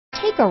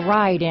Take a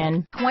ride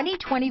in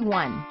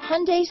 2021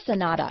 Hyundai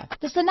Sonata.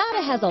 The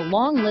Sonata has a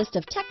long list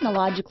of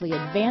technologically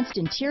advanced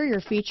interior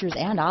features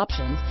and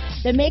options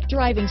that make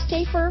driving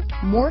safer,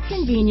 more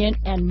convenient,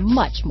 and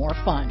much more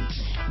fun.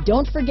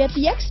 Don't forget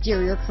the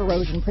exterior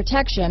corrosion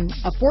protection,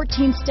 a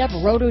 14-step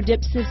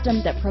roto-dip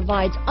system that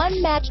provides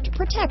unmatched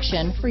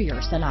protection for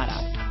your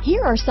Sonata.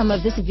 Here are some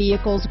of this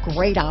vehicle's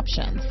great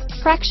options: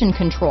 traction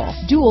control,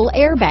 dual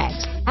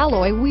airbags,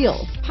 alloy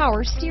wheels,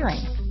 power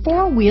steering,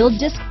 four-wheel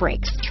disc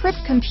brakes, trip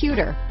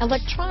computer,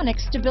 electronic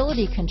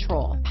stability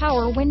control,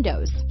 power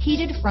windows,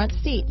 heated front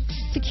seats,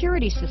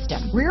 security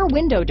system, rear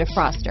window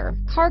defroster,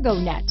 cargo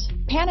net,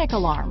 panic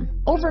alarm,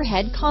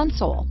 overhead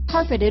console,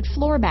 carpeted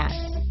floor mats,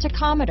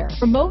 tachometer,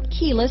 remote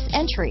keyless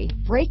entry,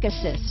 brake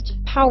assist,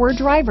 power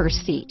driver's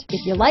seat.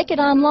 If you like it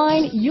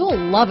online, you'll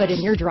love it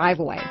in your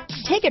driveway.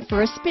 Take it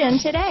for a spin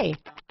today.